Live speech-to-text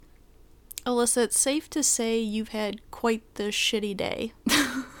Alyssa, it's safe to say you've had quite the shitty day.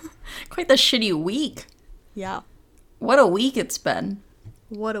 Quite the shitty week. Yeah. What a week it's been.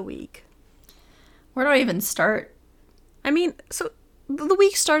 What a week. Where do I even start? I mean, so the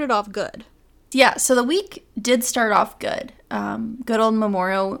week started off good. Yeah, so the week did start off good. Good old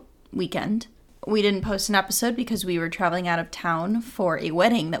Memorial weekend. We didn't post an episode because we were traveling out of town for a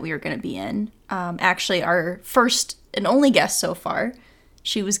wedding that we were going to be in. Actually, our first and only guest so far,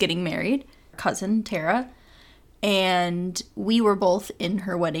 she was getting married, cousin Tara, and we were both in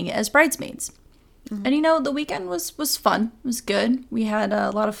her wedding as bridesmaids. Mm-hmm. And the weekend was fun. It was good. We had a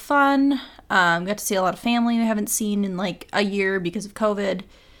lot of fun. Got to see a lot of family we haven't seen in like a year because of COVID.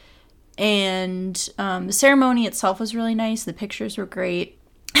 And the ceremony itself was really nice. The pictures were great.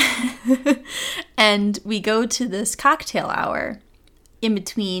 And we go to this cocktail hour in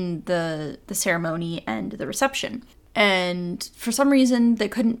between the ceremony and the reception. And for some reason, they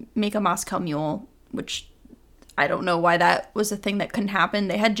couldn't make a Moscow Mule, which I don't know why that was a thing that couldn't happen.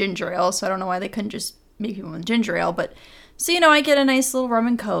 They had ginger ale, so I don't know why they couldn't just make people with ginger ale. But so, I get a nice little rum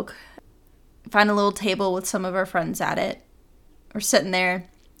and Coke, find a little table with some of our friends at it. We're sitting there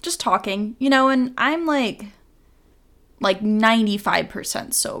just talking, and I'm like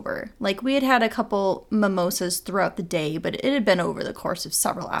 95% sober. Like, we had a couple mimosas throughout the day, but it had been over the course of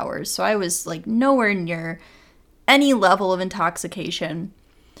several hours. So I was like nowhere near any level of intoxication.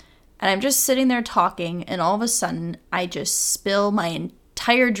 And I'm just sitting there talking, and all of a sudden, I just spill my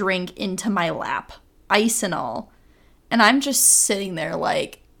entire drink into my lap, ice and all. And I'm just sitting there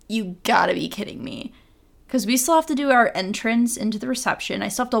like, you gotta be kidding me. Because we still have to do our entrance into the reception. I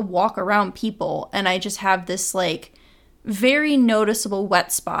still have to walk around people, and I just have this, like, very noticeable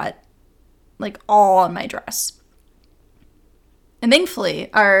wet spot, like, all on my dress. And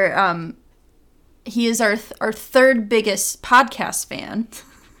thankfully, he is our third biggest podcast fan.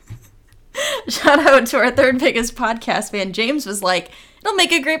 Shout out to our third biggest podcast fan. James was like, it'll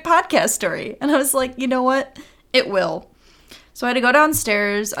make a great podcast story. And I was like, you know what? It will. So I had to go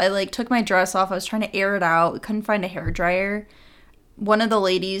downstairs. I took my dress off. I was trying to air it out. We couldn't find a hairdryer. One of the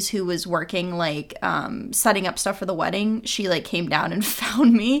ladies who was working, setting up stuff for the wedding, she, came down and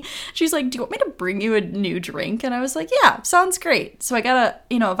found me. She's like, do you want me to bring you a new drink? And I was like, yeah, sounds great. So I got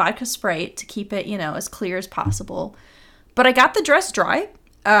a vodka Sprite to keep it, as clear as possible. But I got the dress dry.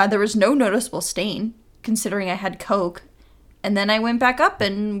 There was no noticeable stain, considering I had Coke. And then I went back up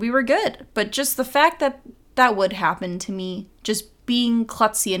and we were good. But just the fact that that would happen to me, just being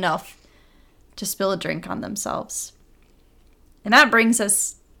klutzy enough to spill a drink on themselves. And that brings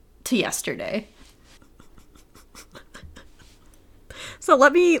us to yesterday. So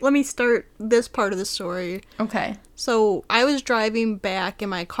let me start this part of the story. Okay. So I was driving back in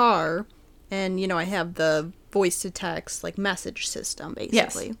my car, and I have the voice to text message system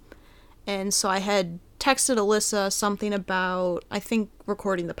basically. Yes. And so I had texted Alyssa something about, I think,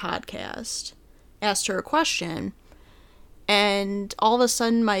 recording the podcast. Asked her a question, and all of a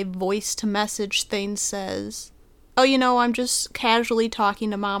sudden my voice to message thing says, oh, I'm just casually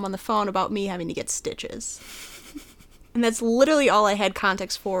talking to Mom on the phone about me having to get stitches. And that's literally all I had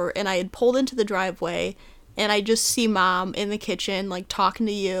context for, and I had pulled into the driveway, and I just see Mom in the kitchen, talking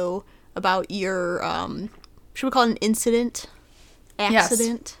to you about your, should we call it an incident?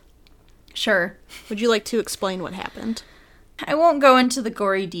 Accident? Yes. Sure. Would you like to explain what happened? I won't go into the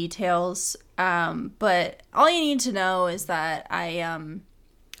gory details, but all you need to know is that I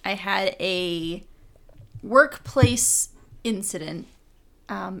had a workplace incident,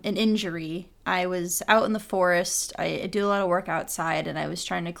 an injury. I was out in the forest. I do a lot of work outside, and I was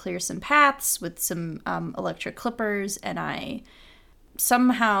trying to clear some paths with some electric clippers, and I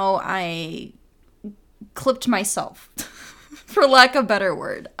clipped myself, for lack of a better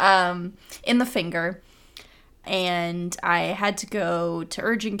word, in the finger. And I had to go to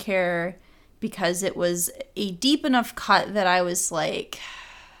urgent care because it was a deep enough cut that I was like,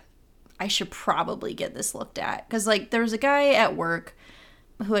 I should probably get this looked at. Because, there was a guy at work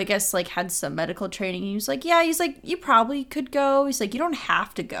who I guess, had some medical training. He was like, yeah, he's like, you probably could go. He's like, you don't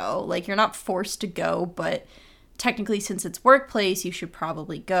have to go. You're not forced to go, but technically, since it's workplace, you should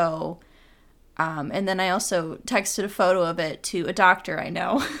probably go. And then I also texted a photo of it to a doctor I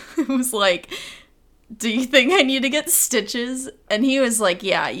know. It was like, do you think I need to get stitches? And he was like,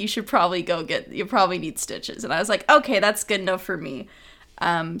 yeah, you should probably you probably need stitches. And I was like, okay, that's good enough for me.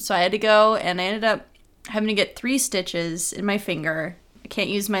 So I had to go, and I ended up having to get 3 stitches in my finger. I can't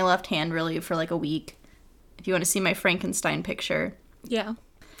use my left hand really for a week. If you want to see my Frankenstein picture. Yeah.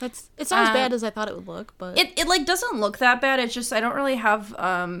 It's not as bad as I thought it would look, but it like doesn't look that bad. It's just I don't really have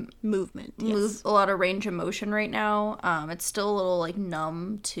movement. A lot of range of motion right now. It's still a little like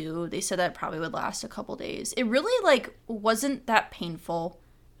numb too. They said that probably would last a couple days. It really like wasn't that painful.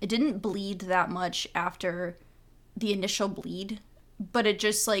 It didn't bleed that much after the initial bleed, but it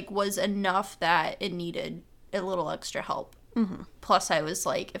just like was enough that it needed a little extra help. Mm-hmm. Plus, I was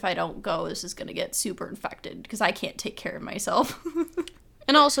like, if I don't go, this is gonna get super infected because I can't take care of myself.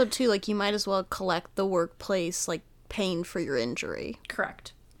 And also, too, like, you might as well collect the workplace, like, pain for your injury.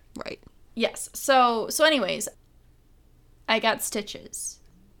 Correct. Right. Yes. So anyways, I got stitches.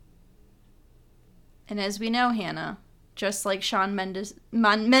 And as we know, Hannah, just like Shawn Mendes's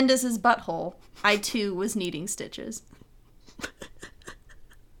butthole, I, too, was needing stitches.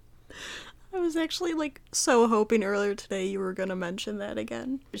 I was actually, like, so hoping earlier today you were gonna mention that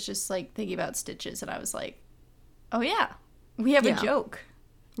again. I was just, like, thinking about stitches, and I was like, oh, yeah, we have a joke.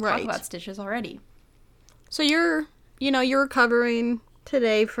 Right. Talk about stitches already. So you're recovering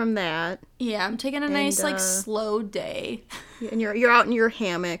today from that. Yeah, I'm taking a nice, like, slow day. And you're out in your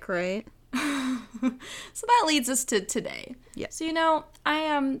hammock, right? So that leads us to today. Yeah. So,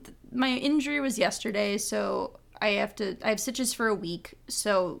 my injury was yesterday, so I have stitches for a week.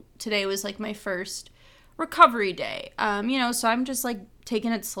 So today was, like, my first recovery day. So I'm just, like,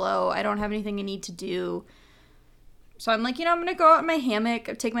 taking it slow. I don't have anything I need to do. So I'm like, I'm going to go out in my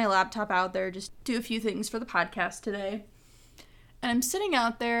hammock, take my laptop out there, just do a few things for the podcast today. And I'm sitting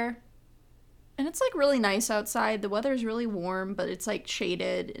out there, and it's, like, really nice outside. The weather's really warm, but it's, like,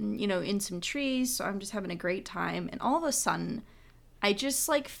 shaded and, in some trees. So I'm just having a great time. And all of a sudden, I just,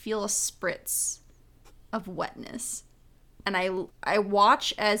 like, feel a spritz of wetness. And I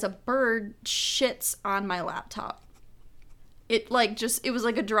watch as a bird shits on my laptop. It was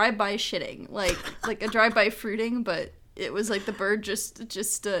like a drive-by shitting, like a drive-by fruiting, but it was like the bird just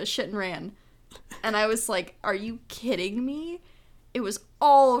shit and ran. And I was like, are you kidding me? It was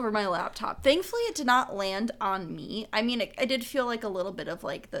all over my laptop. Thankfully, it did not land on me. I mean, I did feel like a little bit of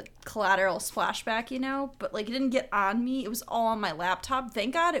like the collateral splashback, but like it didn't get on me. It was all on my laptop.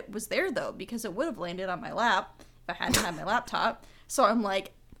 Thank God it was there though, because it would have landed on my lap if I hadn't had my laptop. So I'm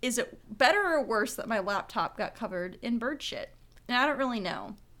like, is it better or worse that my laptop got covered in bird shit? And I don't really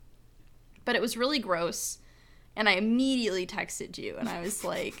know. But it was really gross. And I immediately texted you. And I was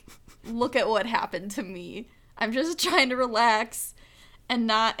like, look at what happened to me. I'm just trying to relax and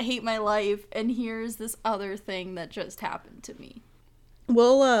not hate my life. And here's this other thing that just happened to me.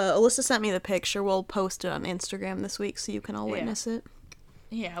 Alyssa sent me the picture. We'll post it on Instagram this week so you can all witness it.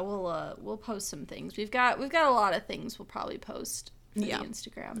 Yeah, we'll post some things. We've got a lot of things we'll probably post for the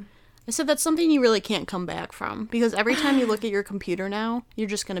Instagram. I said that's something you really can't come back from, because every time you look at your computer now, you're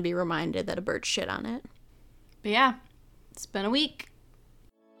just going to be reminded that a bird shit on it. But yeah, it's been a week.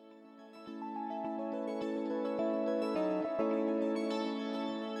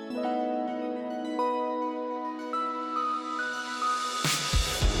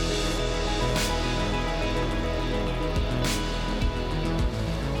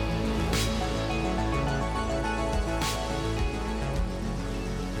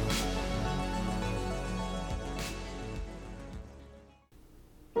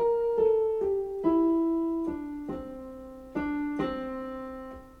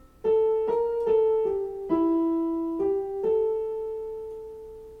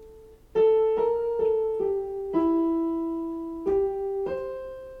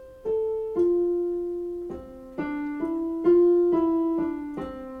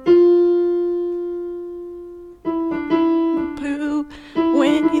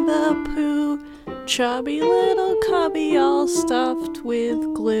 Chubby little cubby all stuffed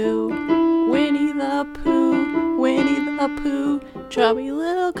with glue. Winnie the Pooh, chubby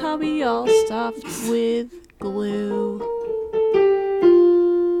little cubby all stuffed with glue.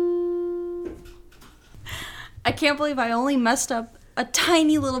 I can't believe I only messed up a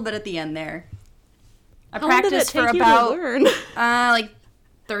tiny little bit at the end there. I How long practiced did it take for you about to learn? like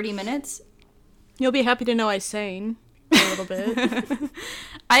 30 minutes. You'll be happy to know I sang a little bit.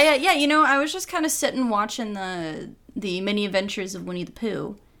 I was just kind of sitting watching the mini adventures of Winnie the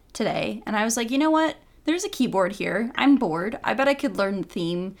Pooh today, and I was like, you know what? There's a keyboard here. I'm bored. I bet I could learn the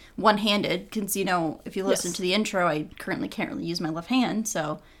theme one-handed, because, if you listen to the intro, I currently can't really use my left hand,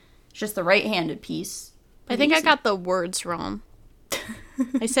 so it's just the right-handed piece. I think I got the words wrong.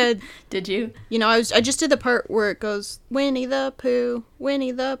 I said... Did you? I just did the part where it goes, Winnie the Pooh,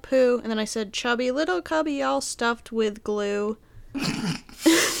 and then I said, chubby little cubby all stuffed with glue.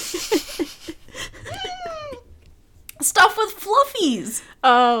 Stuff with fluffies.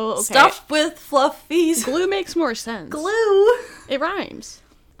 Oh, okay. Stuff with fluffies. Glue makes more sense. Glue. It rhymes.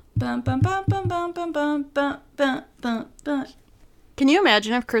 Bum, bum, bum, bum, bum, bum, bum, bum, bum, bum, bum. Can you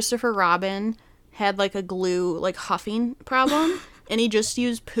imagine if Christopher Robin had like a glue, like huffing problem, and he just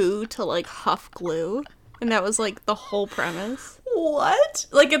used poo to like huff glue, and that was like the whole premise? What?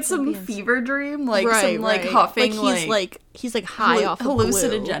 Like it's some be ins- fever dream? Like some like huffing he's like high off of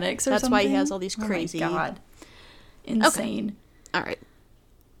hallucinogenics glue. or That's something? why he has all these crazy. Oh my God. Insane. All right.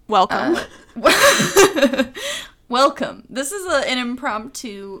 Welcome. Welcome. This is an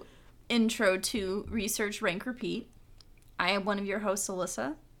impromptu intro to Research, Rank, Repeat. I am one of your hosts,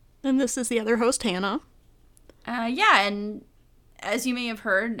 Alyssa. And this is the other host, Hannah. And as you may have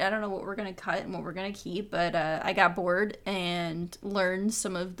heard, I don't know what we're going to cut and what we're going to keep, but I got bored and learned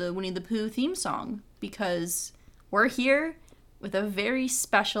some of the Winnie the Pooh theme song because we're here with a very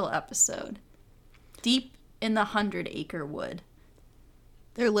special episode. Deep in the 100-acre wood.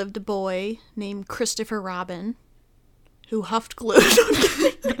 There lived a boy named Christopher Robin who huffed glue.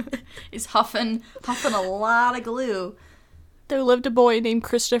 He's huffing a lot of glue. There lived a boy named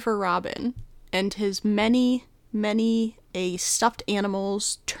Christopher Robin, and his many stuffed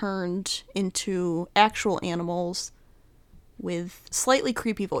animals turned into actual animals with slightly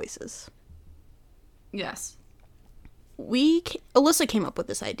creepy voices. Yes. Alyssa came up with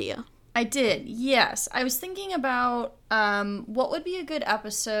this idea. I did, yes. I was thinking about what would be a good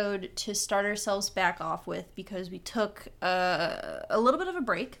episode to start ourselves back off with because we took a little bit of a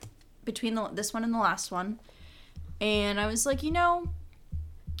break between this one and the last one. And I was like,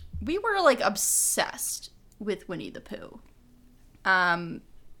 we were like obsessed with Winnie the Pooh. I'm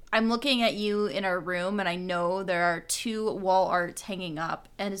looking at you in our room and I know there are 2 wall arts hanging up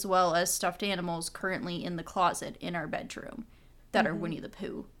and as well as stuffed animals currently in the closet in our bedroom that are Winnie the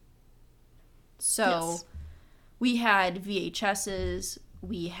Pooh. So yes. We had VHSs,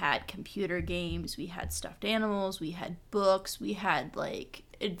 we had computer games, we had stuffed animals, we had books, we had like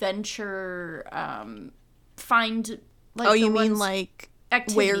adventure, find like oh, you mean like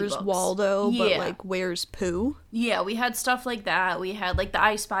Where's books. Waldo, but like Where's Pooh? Yeah, we had stuff like that. We had like the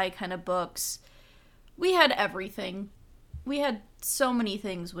I Spy kind of books. We had everything. We had so many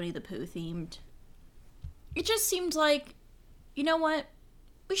things Winnie the Pooh themed. It just seemed like, you know what?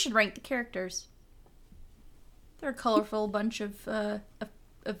 We should rank the characters. They're a colorful bunch of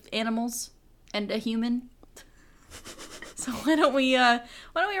animals and a human. So why don't we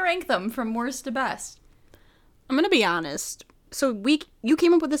rank them from worst to best? I'm gonna be honest. So you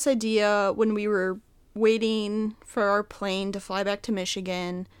came up with this idea when we were waiting for our plane to fly back to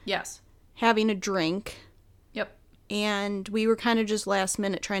Michigan. Yes. Having a drink. Yep. And we were kind of just last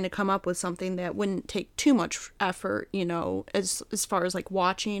minute trying to come up with something that wouldn't take too much effort, as far as like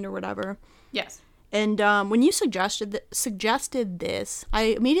watching or whatever. Yes. And when you suggested this, I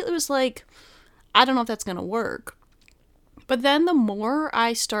immediately was like, I don't know if that's gonna work. But then the more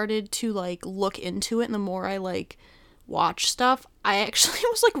I started to like look into it and the more I like watch stuff, I actually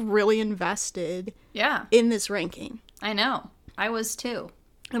was like really invested in this ranking. I know. I was too.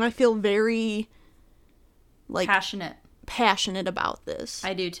 And I feel very like passionate about this.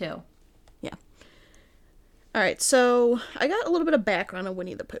 I do too. Yeah. All right, so I got a little bit of background on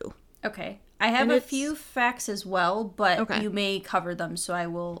Winnie the Pooh. Okay. I have a few facts as well, but you may cover them, so I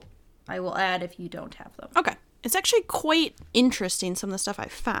will add if you don't have them. Okay. It's actually quite interesting, some of the stuff I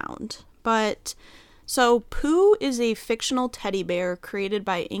found. But, so Pooh is a fictional teddy bear created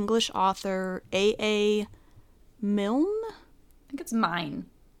by English author A.A. Milne? I think it's mine.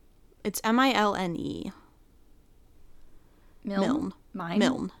 It's M-I-L-N-E. Milne? Mine?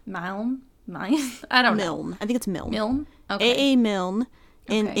 Milne. Mine? I don't know. Milne. I think it's Milne. Milne? Okay. A.A. Milne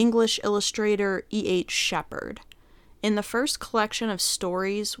and English illustrator E.H. Shepard. And the first collection of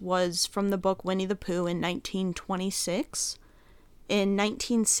stories was from the book Winnie the Pooh in 1926. In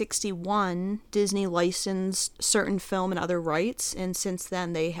 1961, Disney licensed certain film and other rights, and since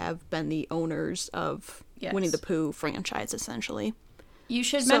then they have been the owners of Winnie the Pooh franchise, essentially. You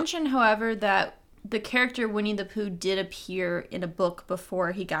should mention, however, that the character Winnie the Pooh did appear in a book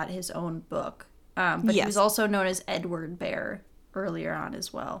before he got his own book. But he was also known as Edward Bear earlier on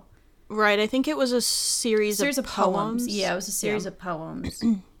as well. Right, I think it was a series of poems. Yeah, it was a series of poems.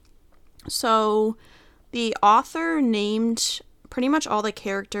 So, the author named pretty much all the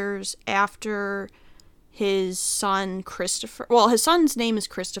characters after his son, Christopher. Well, his son's name is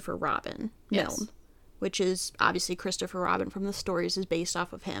Christopher Robin Milne, which is obviously Christopher Robin from the stories is based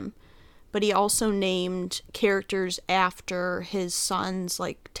off of him. But he also named characters after his son's,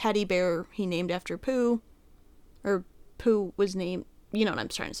 like, teddy bear he named after Pooh. Or Pooh was named, you know what I'm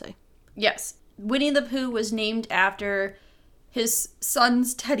trying to say. Yes. Winnie the Pooh was named after his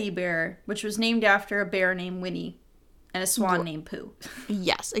son's teddy bear, which was named after a bear named Winnie. And a swan named Pooh.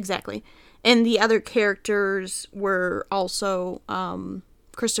 Yes, exactly. And the other characters were also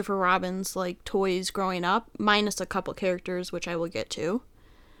Christopher Robin's like toys growing up, minus a couple characters which I will get to.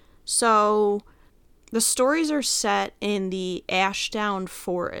 So the stories are set in the Ashdown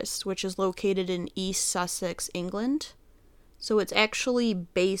Forest, which is located in East Sussex, England. So it's actually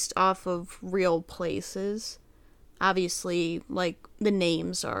based off of real places. Obviously, like, the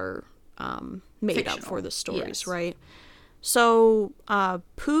names are made Fictional. up for the stories, Yes. right? So,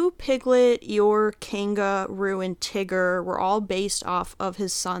 Pooh, Piglet, Eeyore, Kanga, Roo, and Tigger were all based off of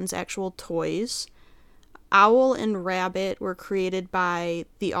his son's actual toys. Owl and Rabbit were created by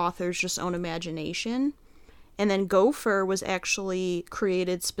the author's just own imagination. And then Gopher was actually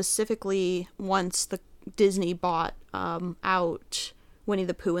created specifically once the Disney bought out Winnie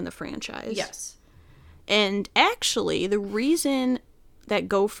the Pooh in the franchise. Yes. And actually, the reason that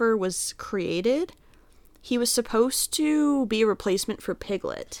Gopher was created, he was supposed to be a replacement for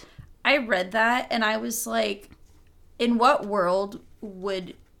Piglet. I read that and I was like, in what world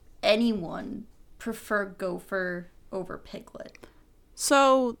would anyone prefer Gopher over Piglet?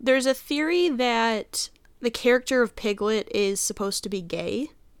 So there's a theory that the character of Piglet is supposed to be gay.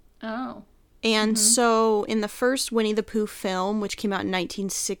 Oh. And so in the first Winnie the Pooh film, which came out in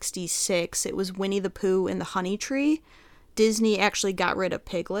 1966, it was Winnie the Pooh and the Honey Tree. Disney actually got rid of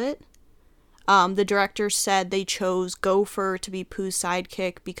Piglet. The director said they chose Gopher to be Pooh's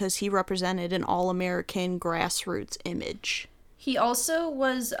sidekick because he represented an all-American grassroots image. He also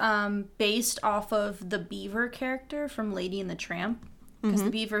was based off of the Beaver character from Lady and the Tramp. Because the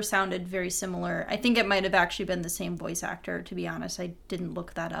Beaver sounded very similar. I think it might have actually been the same voice actor, to be honest. I didn't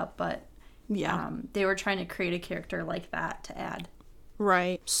look that up, but Yeah. they were trying to create a character like that to add.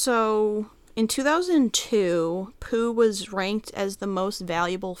 Right. So in 2002, Pooh was ranked as the most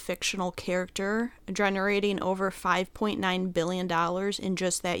valuable fictional character, generating over $5.9 billion in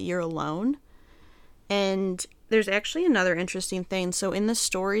just that year alone. And there's actually another interesting thing. So in the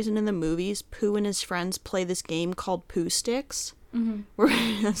stories and in the movies, Pooh and his friends play this game called Pooh Sticks. Where,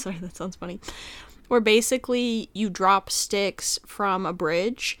 sorry, that sounds funny. Where basically you drop sticks from a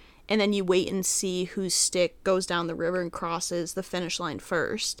bridge and then you wait and see whose stick goes down the river and crosses the finish line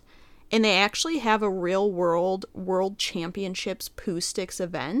first. And they actually have a real world championships Pooh Sticks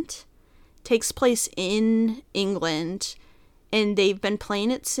event. Takes place in England, and they've been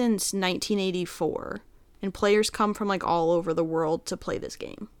playing it since 1984. And players come from like all over the world to play this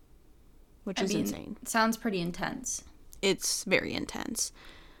game, which is insane. It sounds pretty intense. It's very intense.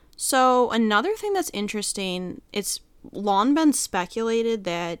 So another thing that's interesting, it's long been speculated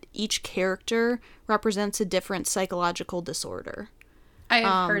that each character represents a different psychological disorder.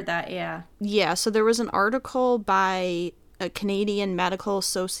 I've heard that, yeah. Yeah, so there was an article by a Canadian Medical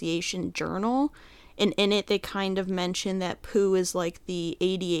Association journal, and in it they kind of mentioned that Pooh is like the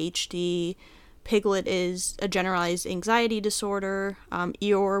ADHD, Piglet is a generalized anxiety disorder,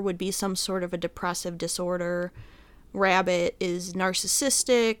 Eeyore would be some sort of a depressive disorder, Rabbit is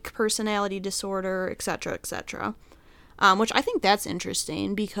narcissistic personality disorder, etc., etc. Which I think that's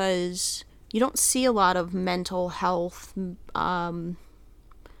interesting because you don't see a lot of mental health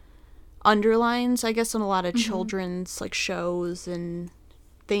underlines, I guess, in a lot of children's like shows and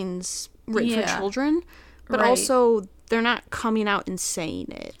things written for children, but also they're not coming out and saying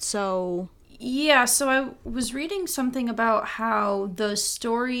it. So yeah, so I was reading something about how the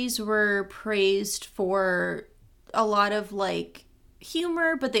stories were praised for a lot of like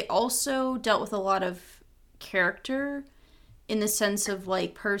humor, but they also dealt with a lot of character in the sense of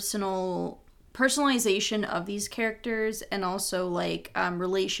like personalization of these characters and also like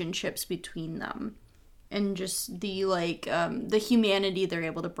relationships between them and just the like the humanity they're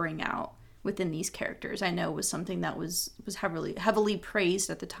able to bring out within these characters. I know was something that was heavily praised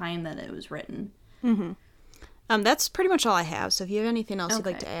at the time that it was written. That's pretty much all I have. So if you have anything else you'd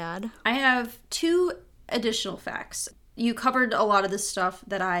like to add. I have 2 additional facts. You covered a lot of the stuff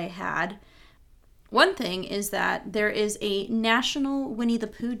that I had. One thing is that there is a National Winnie the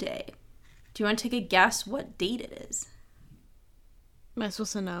Pooh Day. Do you want to take a guess what date it is? Am I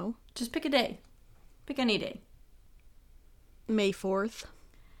supposed to know? Just pick a day. Pick any day. May 4th.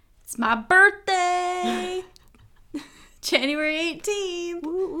 It's my birthday! January 18th.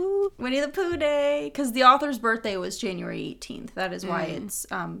 Woo woo. Winnie the Pooh Day. Because the author's birthday was January 18th. That is why it's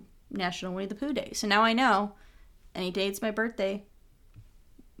National Winnie the Pooh Day. So now I know any day it's my birthday.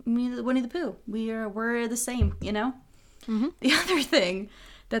 Winnie the Pooh. We're the same, you know? The other thing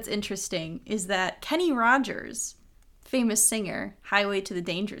that's interesting is that Kenny Rogers, famous singer, Highway to the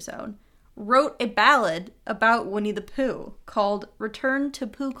Danger Zone, wrote a ballad about Winnie the Pooh called Return to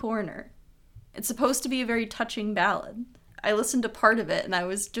Pooh Corner. It's supposed to be a very touching ballad. I listened to part of it and I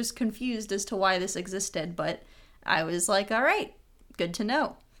was just confused as to why this existed, but I was like, all right, good to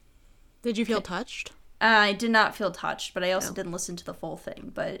know. Did you feel touched? I did not feel touched, but I also didn't listen to the full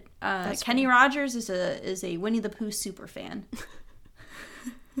thing. But Kenny Rogers is a Winnie the Pooh super fan.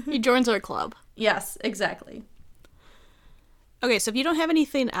 He joins our club. Yes, exactly. Okay, so if you don't have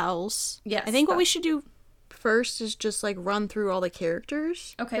anything else, yes, I think what we should do first is just like run through all the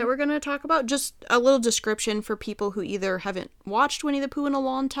characters that we're going to talk about. Just a little description for people who either haven't watched Winnie the Pooh in a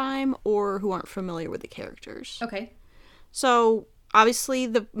long time or who aren't familiar with the characters. Okay. So obviously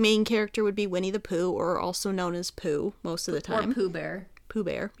the main character would be Winnie the Pooh, or also known as Pooh most of the time. Or Pooh Bear. Pooh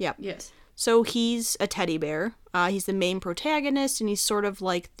Bear, yep. Yes. So he's a teddy bear. He's the main protagonist, and he's sort of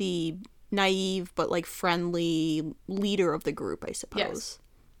like the naive but like friendly leader of the group, I suppose. Yes.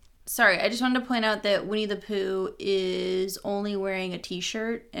 Sorry, I just wanted to point out that Winnie the Pooh is only wearing a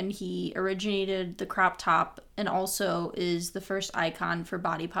t-shirt, and he originated the crop top and also is the first icon for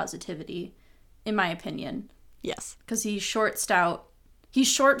body positivity, in my opinion. Yes. Because he's short, stout. He's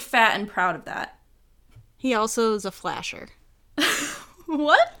short, fat, and proud of that. He also is a flasher.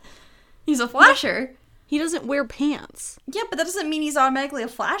 What? He's a flasher? He doesn't wear pants. Yeah, but that doesn't mean he's automatically a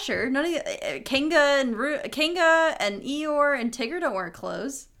flasher. None of Kanga and Eeyore and Tigger don't wear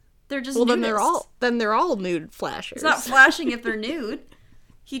clothes. They're just nudists. then they're all nude flashers. It's not flashing if they're nude.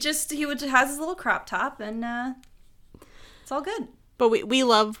 He has his little crop top, and it's all good. But we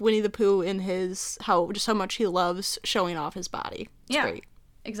love Winnie the Pooh in his how much he loves showing off his body. It's great.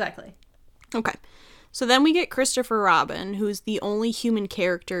 Exactly. Okay. So then we get Christopher Robin, who's the only human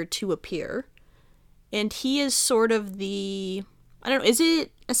character to appear. And he is sort of I don't know, is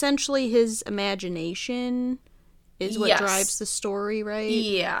it essentially his imagination is what drives the story, right?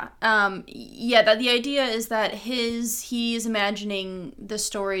 Yeah. That the idea is that he is imagining the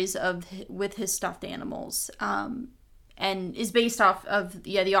stories with his stuffed animals. And is based off of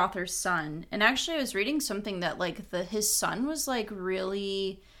the author's son. And actually I was reading something that like his son was like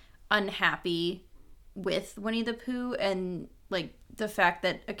really unhappy with Winnie the Pooh and like the fact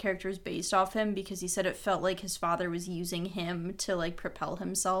that a character is based off him, because he said it felt like his father was using him to like propel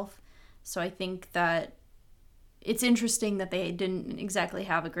himself. So I think that it's interesting that they didn't exactly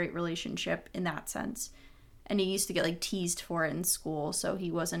have a great relationship in that sense. And he used to get like teased for it in school, so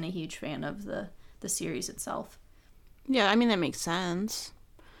he wasn't a huge fan of the series itself. Yeah, I mean that makes sense.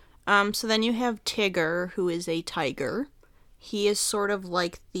 So then you have Tigger, who is a tiger. He is sort of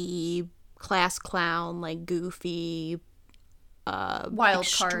like the class clown, like goofy, wild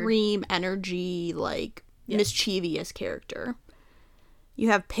extreme card. Energy, like mischievous character. You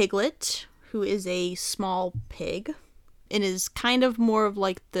have Piglet, who is a small pig and is kind of more of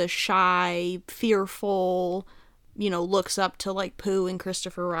like the shy, fearful, looks up to like Pooh and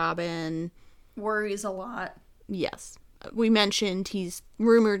Christopher Robin. Worries a lot. Yes. We mentioned he's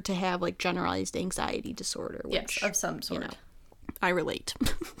rumored to have like generalized anxiety disorder, which, yes, of some sort. I relate.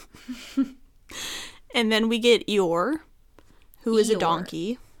 And then we get Eeyore, who is a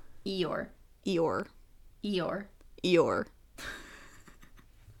donkey. Eeyore.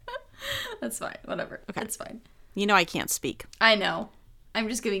 That's fine. Whatever. Okay. It's fine. I can't speak. I know. I'm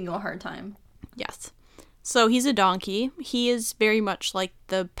just giving you a hard time. Yes. So he's a donkey. He is very much like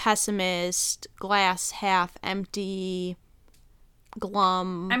the pessimist, glass half empty,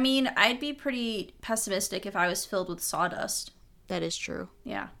 glum. I mean, I'd be pretty pessimistic if I was filled with sawdust. That is true.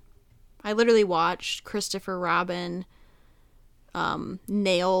 Yeah. I literally watched Christopher Robin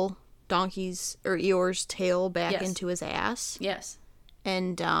nail Eeyore's tail back into his ass. Yes.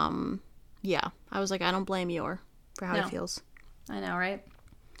 And, I was like, I don't blame Eeyore for how he feels. I know, right?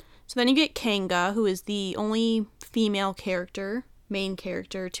 So then you get Kanga, who is the only female main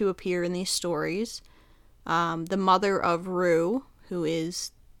character to appear in these stories. The mother of Roo, who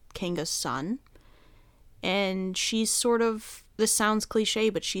is Kanga's son. And she's sort of, this sounds cliche,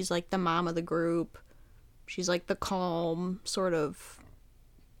 but she's like the mom of the group. She's like the calm, sort of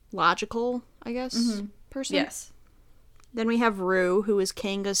logical, I guess, person. Yes. Then we have Roo, who is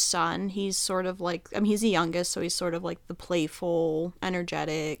Kanga's son. He's sort of like, he's the youngest, so he's sort of like the playful,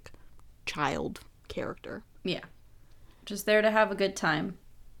 energetic child character. Yeah. Just there to have a good time.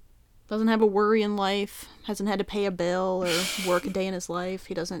 Doesn't have a worry in life. Hasn't had to pay a bill or work a day in his life.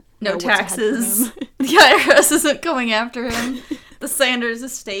 He doesn't know what's ahead for him. The IRS isn't going after him. The Sanders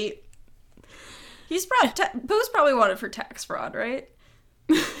estate. Pooh's probably wanted for tax fraud, right?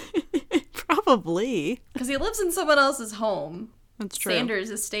 Probably. Because he lives in someone else's home. That's true. Sanders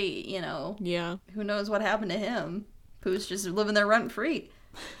estate, Yeah. Who knows what happened to him? Pooh's just living there rent free.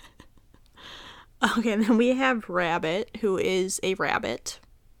 Okay, then we have Rabbit, who is a rabbit.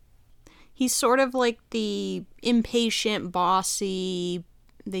 He's sort of like the impatient, bossy.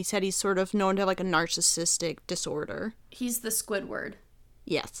 They said he's sort of known to have like a narcissistic disorder. He's the Squidward.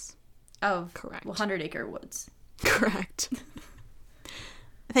 Yes. Of Correct. 100 Acre Woods. Correct.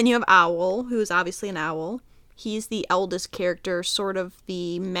 Then you have Owl, who is obviously an owl. He's the eldest character, sort of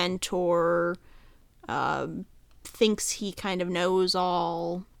the mentor, thinks he kind of knows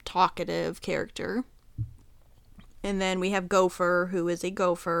all, talkative character. And then we have Gopher, who is a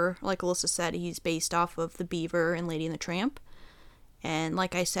gopher. Like Alyssa said, he's based off of the Beaver and Lady and the Tramp. And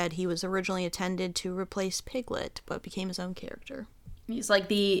like I said, he was originally intended to replace Piglet, but became his own character. He's like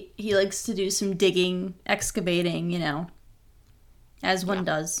he likes to do some digging, excavating, you know, as one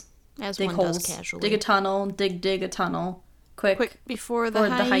does. As dig one holes, does casually. dig a tunnel, dig a tunnel. Quick before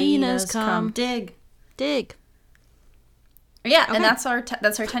the hyenas come. Dig. Okay. Yeah, and that's our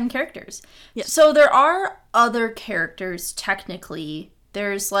 10 characters. Yes. So there are other characters, technically.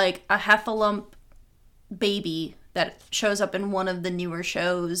 There's like a Heffalump baby that shows up in one of the newer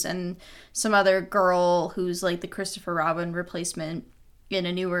shows, and some other girl who's like the Christopher Robin replacement in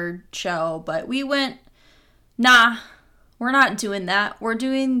a newer show. But we went, nah, we're not doing that. We're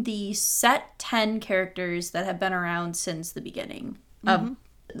doing the set 10 characters that have been around since the beginning, of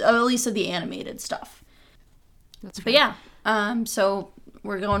at least of the animated stuff. That's fair. But yeah. So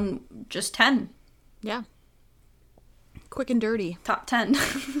we're going just 10. Yeah. Quick and dirty. Top 10.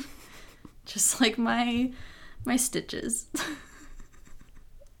 Just like my stitches.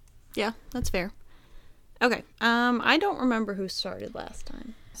 Yeah, that's fair. Okay. I don't remember who started last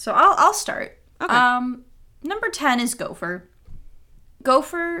time. So I'll start. Okay. Number 10 is Gopher.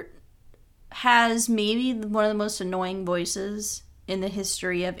 Gopher has maybe one of the most annoying voices in the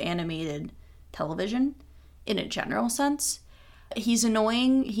history of animated television. In a general sense. He's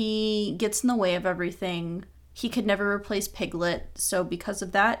annoying. He gets in the way of everything. He could never replace Piglet. So because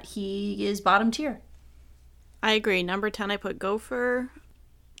of that, he is bottom tier. I agree. Number 10, I put Gopher.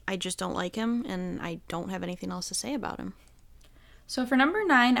 I just don't like him, and I don't have anything else to say about him. So for number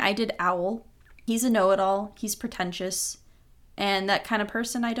 9, I did Owl. He's a know-it-all. He's pretentious. And that kind of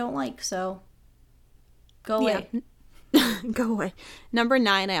person I don't like. So go away. Yeah. Go away. Number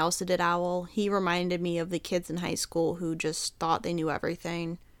 9, I also did Owl. He reminded me of the kids in high school who just thought they knew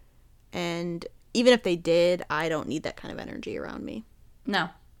everything. And even if they did, I don't need that kind of energy around me. No.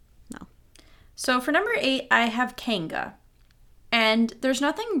 No. So for number 8, I have Kanga. And there's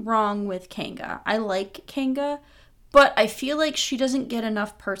nothing wrong with Kanga. I like Kanga, but I feel like she doesn't get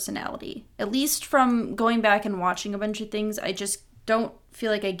enough personality. At least from going back and watching a bunch of things, I just don't feel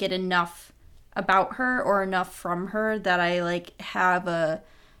like I get enough about her or enough from her that I like have a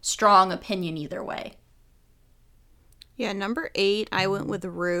strong opinion either way. Yeah, number 8, I went with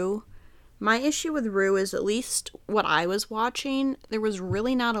Rue. My issue with Rue is, at least what I was watching, there was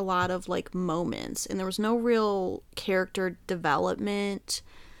really not a lot of like moments, and there was no real character development.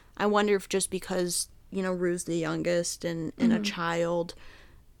 I wonder if just because, you know, Rue's the youngest and a child,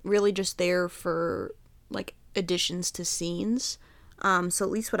 really just there for like additions to scenes. So at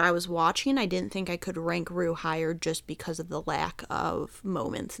least what I was watching, I didn't think I could rank Rue higher just because of the lack of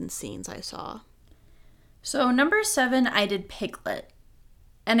moments and scenes I saw. So number 7, I did Piglet.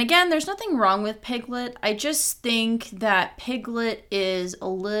 And again, there's nothing wrong with Piglet. I just think that Piglet is a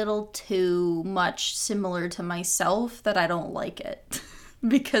little too much similar to myself that I don't like it.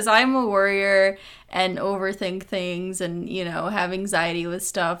 Because I'm a worrier and overthink things and, you know, have anxiety with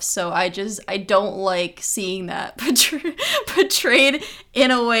stuff. So I don't like seeing that portrayed in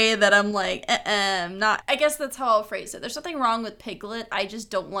a way that I'm like, not. I guess that's how I'll phrase it. There's nothing wrong with Piglet. I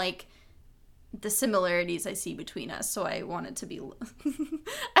just don't like the similarities I see between us. So I want it to be,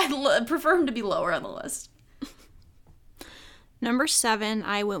 I prefer him to be lower on the list. Number 7,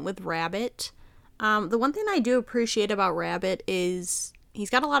 I went with Rabbit. The one thing I do appreciate about Rabbit is he's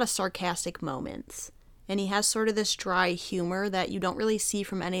got a lot of sarcastic moments, and he has sort of this dry humor that you don't really see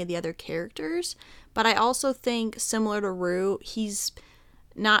from any of the other characters. But I also think, similar to Rue, he's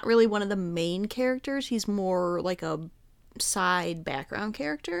not really one of the main characters. He's more like a side background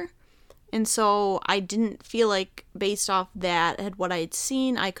character. And so I didn't feel like, based off that and what I had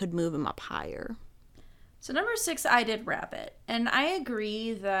seen, I could move him up higher. So number 6, I did Rabbit. And I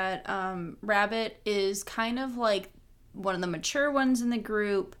agree that Rabbit is kind of like one of the mature ones in the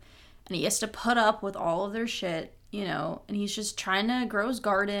group, and he has to put up with all of their shit, you know, and he's just trying to grow his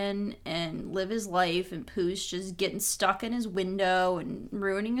garden and live his life, and Pooh's just getting stuck in his window and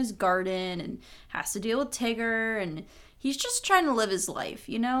ruining his garden and has to deal with Tigger, and he's just trying to live his life,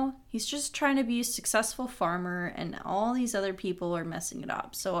 you know? He's just trying to be a successful farmer, and all these other people are messing it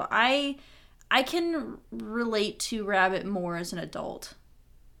up. So I can relate to Rabbit more as an adult.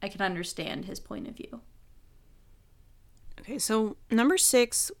 I can understand his point of view. Okay, so number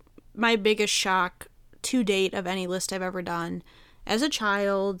 6, my biggest shock to date of any list I've ever done. As a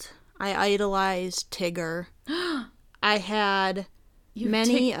child, I idolized Tigger. I had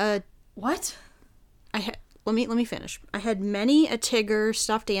What? Let me finish. I had many a Tigger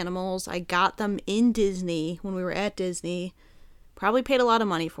stuffed animals. I got them in Disney when we were at Disney. Probably paid a lot of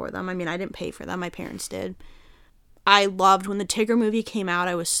money for them. I mean, I didn't pay for them. My parents did. I loved when the Tigger movie came out.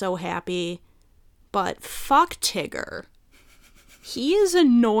 I was so happy. But fuck Tigger. He is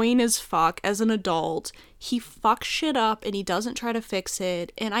annoying as fuck as an adult. He fucks shit up and he doesn't try to fix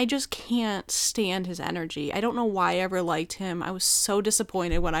it. And I just can't stand his energy. I don't know why I ever liked him. I was so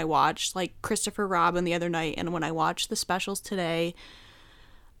disappointed when I watched like Christopher Robin the other night. And when I watched the specials today,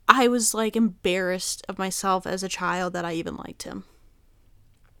 I was like embarrassed of myself as a child that I even liked him.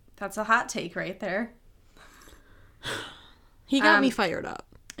 That's a hot take right there. He got me fired up.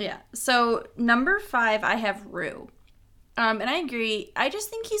 Yeah. So number 5, I have Rue. And I agree. I just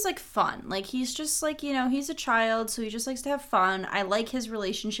think he's, like, fun. Like, he's just, like, you know, he's a child, so he just likes to have fun. I like his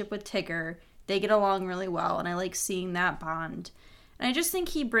relationship with Tigger. They get along really well, and I like seeing that bond. And I just think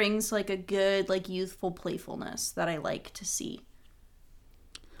he brings, like, a good, like, youthful playfulness that I like to see.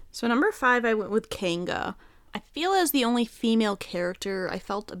 So number 5, I went with Kanga. I feel as the only female character, I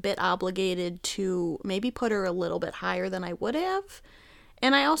felt a bit obligated to maybe put her a little bit higher than I would have.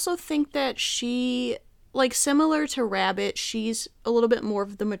 And I also think that she... like, similar to Rabbit, she's a little bit more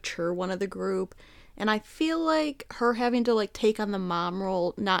of the mature one of the group. And I feel like her having to, like, take on the mom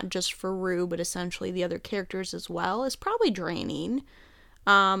role, not just for Rue, but essentially the other characters as well, is probably draining.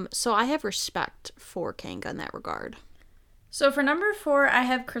 So I have respect for Kanga in that regard. So for number 4, I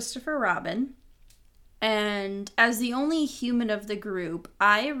have Christopher Robin. And as the only human of the group,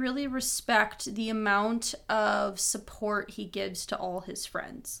 I really respect the amount of support he gives to all his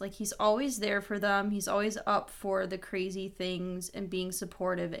friends. Like, he's always there for them. He's always up for the crazy things and being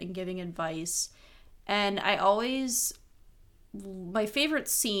supportive and giving advice. And my favorite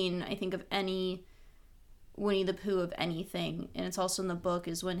scene, I think, of any Winnie the Pooh of anything, and it's also in the book,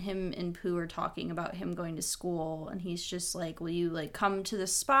 is when him and Pooh are talking about him going to school. And he's just like, will you, like, come to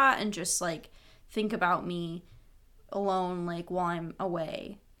this spot and just, like, think about me alone, like, while I'm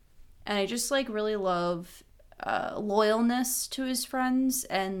away. And I just, like, really love loyalness to his friends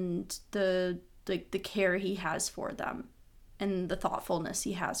and the care he has for them and the thoughtfulness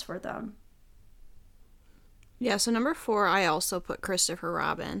he has for them. Yeah, so number 4, I also put Christopher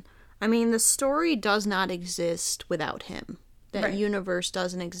Robin. I mean, the story does not exist without him. That Right. universe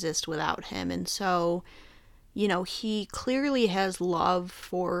doesn't exist without him. And so... you know, he clearly has love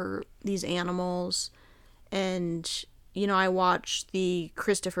for these animals. And, you know, I watched the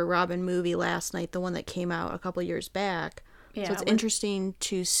Christopher Robin movie last night, the one that came out a couple years back. Yeah, so it's interesting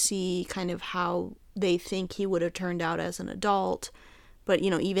to see kind of how they think he would have turned out as an adult. But, you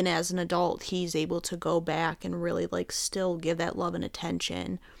know, even as an adult, he's able to go back and really, like, still give that love and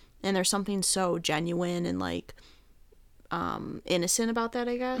attention. And there's something so genuine and, like, innocent about that,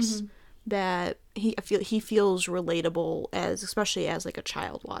 I guess. Mm-hmm. That he feels relatable, especially as like a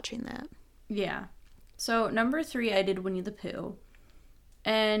child watching that. Yeah. So number 3, I did Winnie the Pooh.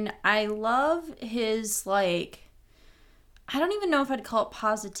 And I love his, like, I don't even know if I'd call it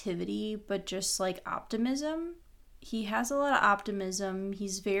positivity, but just like optimism. He has a lot of optimism.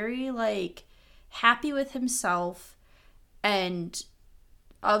 He's very, like, happy with himself and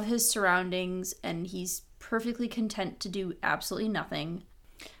of his surroundings, and he's perfectly content to do absolutely nothing.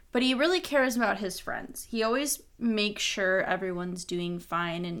 But he really cares about his friends. He always makes sure everyone's doing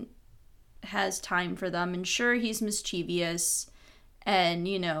fine and has time for them. And sure, he's mischievous and,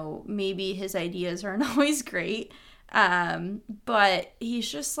 you know, maybe his ideas aren't always great. But he's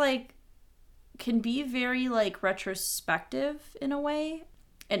just, like, can be very, like, retrospective in a way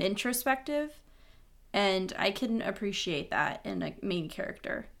and introspective. And I can appreciate that in a main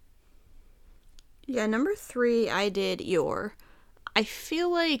character. Yeah, number 3, I did Eeyore. I feel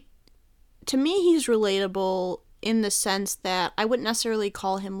like, to me, he's relatable in the sense that I wouldn't necessarily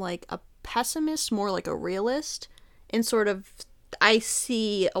call him, like, a pessimist, more like a realist. And sort of, I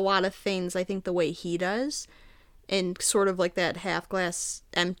see a lot of things, I think, the way he does. And sort of like that half-glass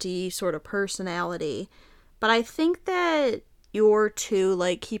empty sort of personality. But I think that Eeyore, too,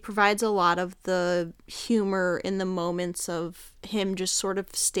 like, he provides a lot of the humor in the moments of him just sort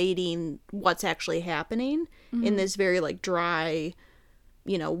of stating what's actually happening in this very, like, dry,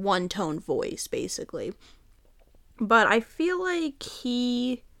 you know, one-tone voice, basically. But I feel like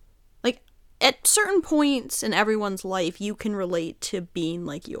he, like, at certain points in everyone's life, you can relate to being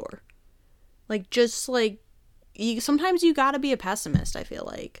like Eeyore. Like, just, like, sometimes you gotta be a pessimist, I feel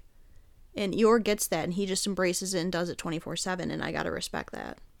like. And Eeyore gets that, and he just embraces it and does it 24/7, and I gotta respect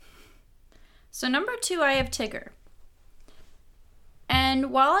that. So number 2, I have Tigger.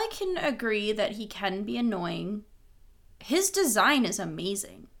 And while I can agree that he can be annoying, his design is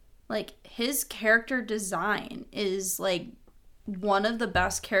amazing. Like, his character design is, like, one of the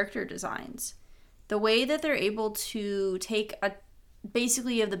best character designs. The way that they're able to take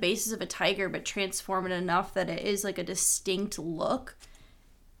basically you have the basis of a tiger but transform it enough that it is, like, a distinct look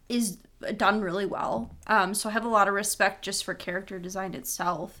is done really well. So I have a lot of respect just for character design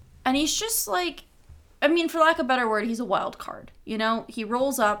itself. And he's just, like, I mean, for lack of a better word, he's a wild card. You know, he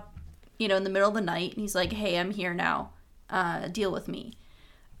rolls up, you know, in the middle of the night, and he's like, hey, I'm here now. Deal with me.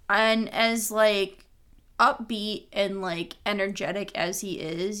 And as, like, upbeat and, like, energetic as he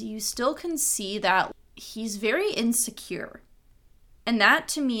is, you still can see that he's very insecure. And that,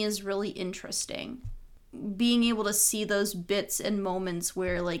 to me, is really interesting. Being able to see those bits and moments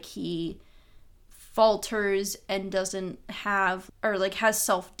where, like, he falters and doesn't have, or, like, has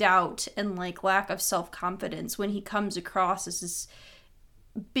self-doubt and, like, lack of self-confidence when he comes across as this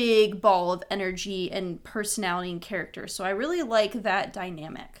big ball of energy and personality and character. So I really like that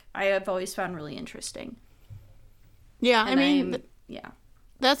dynamic. I have always found really interesting. Yeah, I mean, yeah.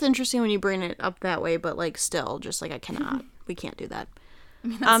 That's interesting when you bring it up that way, but, like, still, just, like, I cannot. We can't do that. I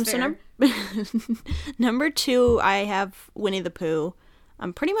mean, that's fair. So number 2, I have Winnie the Pooh.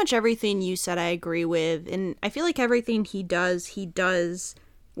 Pretty much everything you said I agree with, and I feel like everything he does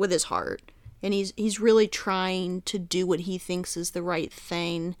with his heart. And he's really trying to do what he thinks is the right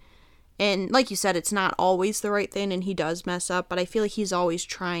thing. And like you said, it's not always the right thing, and he does mess up, but I feel like he's always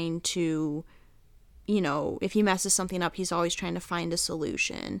trying to, you know, if he messes something up, he's always trying to find a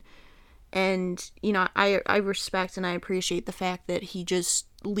solution. And, you know, I respect and I appreciate the fact that he just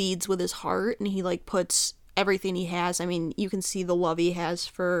leads with his heart, and he, like, puts everything he has. I mean, you can see the love he has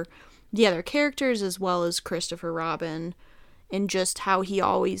for the other characters as well as Christopher Robin, and just how he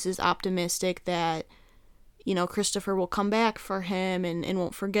always is optimistic that, you know, Christopher will come back for him and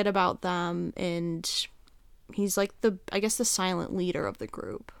won't forget about them. And he's like the silent leader of the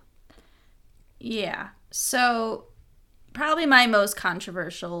group. Yeah. So probably my most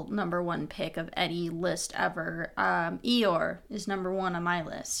controversial number 1 pick of any list ever. Eeyore is number 1 on my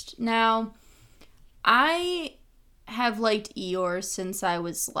list. Now, I have liked Eeyore since I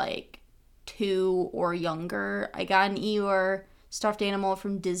was, like, 2 or younger. I got an Eeyore stuffed animal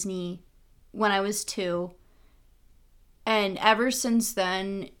from Disney when I was 2. And ever since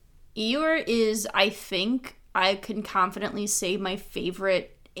then, Eeyore is, I think, I can confidently say, my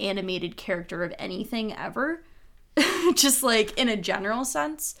favorite animated character of anything ever. Just, like, in a general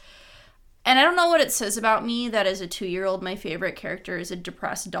sense. And I don't know what it says about me that as a 2-year-old, my favorite character is a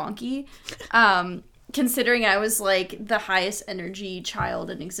depressed donkey. Considering I was, like, the highest energy child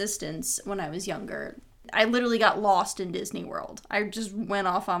in existence when I was younger. I literally got lost in Disney World. I just went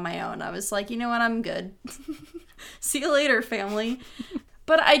off on my own. I was like, you know what, I'm good. See you later, family.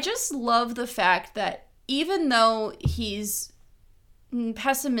 But I just love the fact that even though he's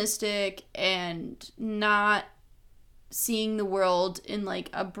pessimistic and not seeing the world in, like,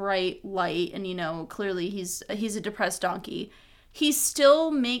 a bright light, and, you know, clearly he's a depressed donkey, he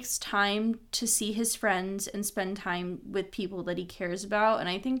still makes time to see his friends and spend time with people that he cares about. And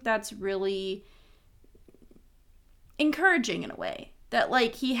I think that's really encouraging in a way. That,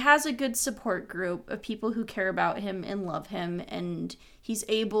 like, he has a good support group of people who care about him and love him. And he's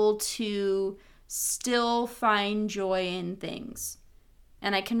able to still find joy in things.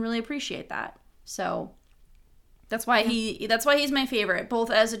 And I can really appreciate that. So that's why he's my favorite, both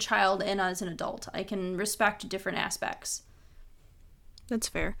as a child and as an adult. I can respect different aspects. That's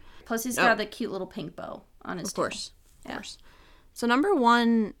fair. Plus, he's got the cute little pink bow on his tail. Of course. So number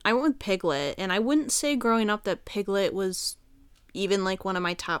 1, I went with Piglet, and I wouldn't say growing up that Piglet was even, like, one of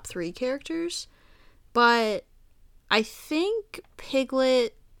my top 3 characters, but I think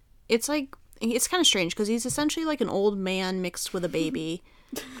Piglet, it's kind of strange, because he's essentially like an old man mixed with a baby.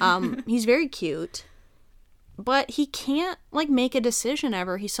 He's very cute, but he can't, like, make a decision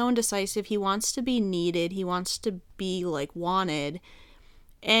ever. He's so indecisive. He wants to be needed. He wants to be, like, wanted.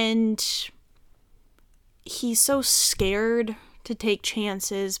 And he's so scared to take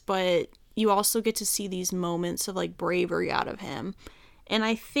chances, but you also get to see these moments of, like, bravery out of him. And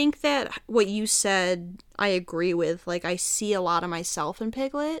I think that what you said, I agree with. Like, I see a lot of myself in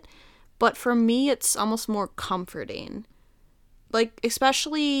Piglet, but for me, it's almost more comforting. Like,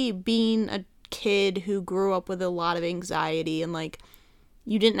 especially being a kid who grew up with a lot of anxiety, and, like,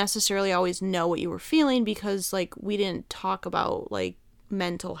 you didn't necessarily always know what you were feeling because, like, we didn't talk about, like,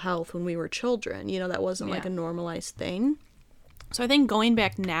 mental health when we were children. You know, that wasn't like Yeah. a normalized thing. So I think going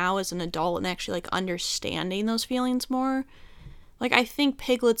back now as an adult and actually like understanding those feelings more, like I think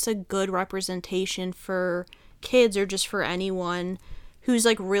Piglet's a good representation for kids or just for anyone who's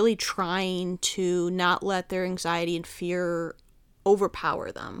like really trying to not let their anxiety and fear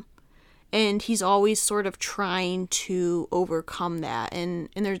overpower them. And he's always sort of trying to overcome that. And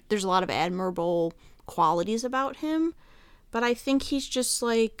there's a lot of admirable qualities about him. But I think he's just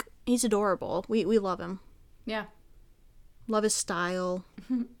like, he's adorable. We love him. Yeah. Love his style.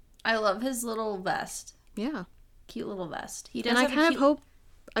 I love his little vest. Yeah. Cute little vest. He does And I have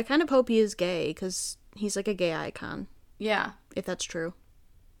a kind of hope he is gay, because he's like a gay icon, Yeah. if that's true.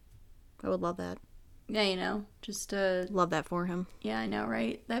 I would love that. Yeah, you know, just Love that for him. yeah, I know,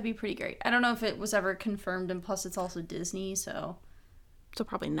 right? That'd be pretty great. I don't know if it was ever confirmed, and plus it's also Disney, so So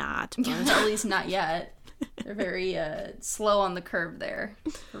probably not. But at least not yet. They're very slow on the curve there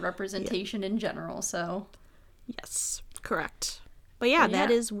for representation in general, so yes, correct. But yeah, But yeah.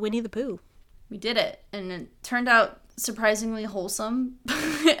 that is Winnie the Pooh. we did it. And it turned out surprisingly wholesome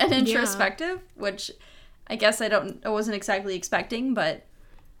and introspective, which I guess I wasn't exactly expecting, but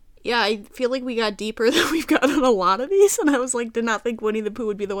Yeah, I feel like we got deeper than we've gotten on a lot of these, and I was like, did not think Winnie the Pooh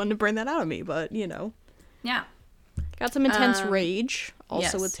would be the one to bring that out of me, but, you know. yeah. Got some intense rage,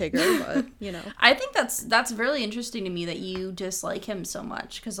 also yes. with Tigger, but, you know. I think that's really interesting to me that you dislike him so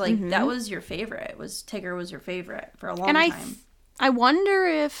much, because like that was your favorite. Tigger was your favorite for a long And time. I wonder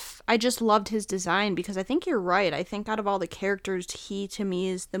if I just loved his design, because I think you're right. I think out of all the characters, he to me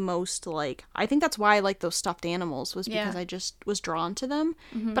is the most like, I think that's why I like those stuffed animals, was because Yeah. I just was drawn to them.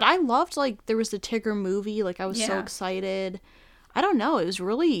 But I loved, like, there was the Tigger movie, like I was so Yeah. excited. I don't know, it was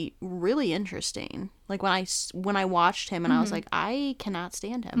really, really interesting. Like when I watched him and I was like, I cannot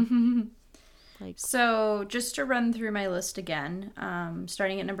stand him. So just to run through my list again,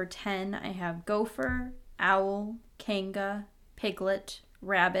 starting at number 10, I have Gopher, Owl, Kanga, Piglet,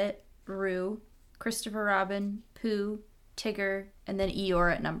 Rabbit, Roo, Christopher Robin, Pooh, Tigger, and then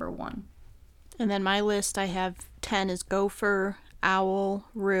Eeyore at number 1. And then my list, I have 10 is Gopher, Owl,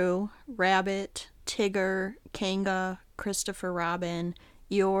 Roo, Rabbit, Tigger, Kanga, Christopher Robin,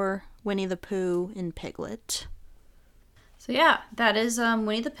 Eeyore, Winnie the Pooh, and Piglet. So yeah, that is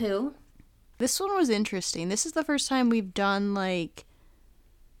Winnie the Pooh. This one was interesting. This is the first time we've done, like,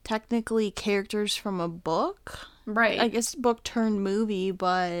 technically characters from a book. Right. I guess book turned movie,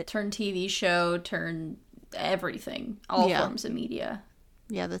 but Turn TV show, turn everything. All Yeah. forms of media.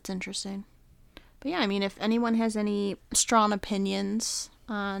 yeah, that's interesting. But yeah, I mean, if anyone has any strong opinions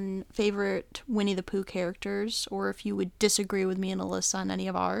on favorite Winnie the Pooh characters, or if you would disagree with me and Alyssa on any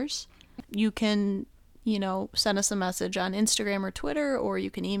of ours, you can, you know, send us a message on Instagram or Twitter, or you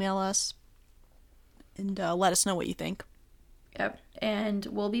can email us and let us know what you think. Yep. And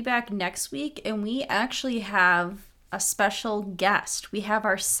we'll be back next week, and we actually have a special guest. We have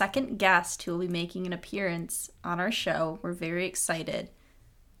our second guest who will be making an appearance on our show. We're very excited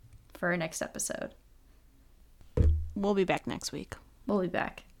for our next episode. We'll be back next week. We'll be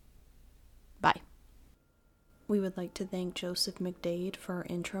back. Bye. We would like to thank Joseph McDade for our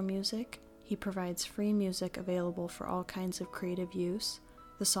intro music. He provides free music available for all kinds of creative use.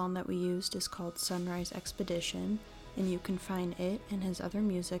 The song that we used is called Sunrise Expedition, and you can find it and his other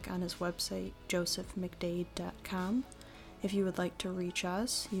music on his website, josephmcdade.com. If you would like to reach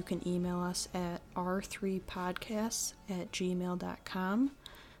us, you can email us at r3podcasts@gmail.com.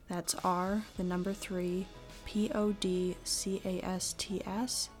 That's R, the number 3,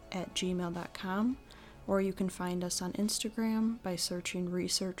 podcasts@gmail.com. Or you can find us on Instagram by searching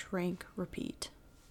Research Rank Repeat.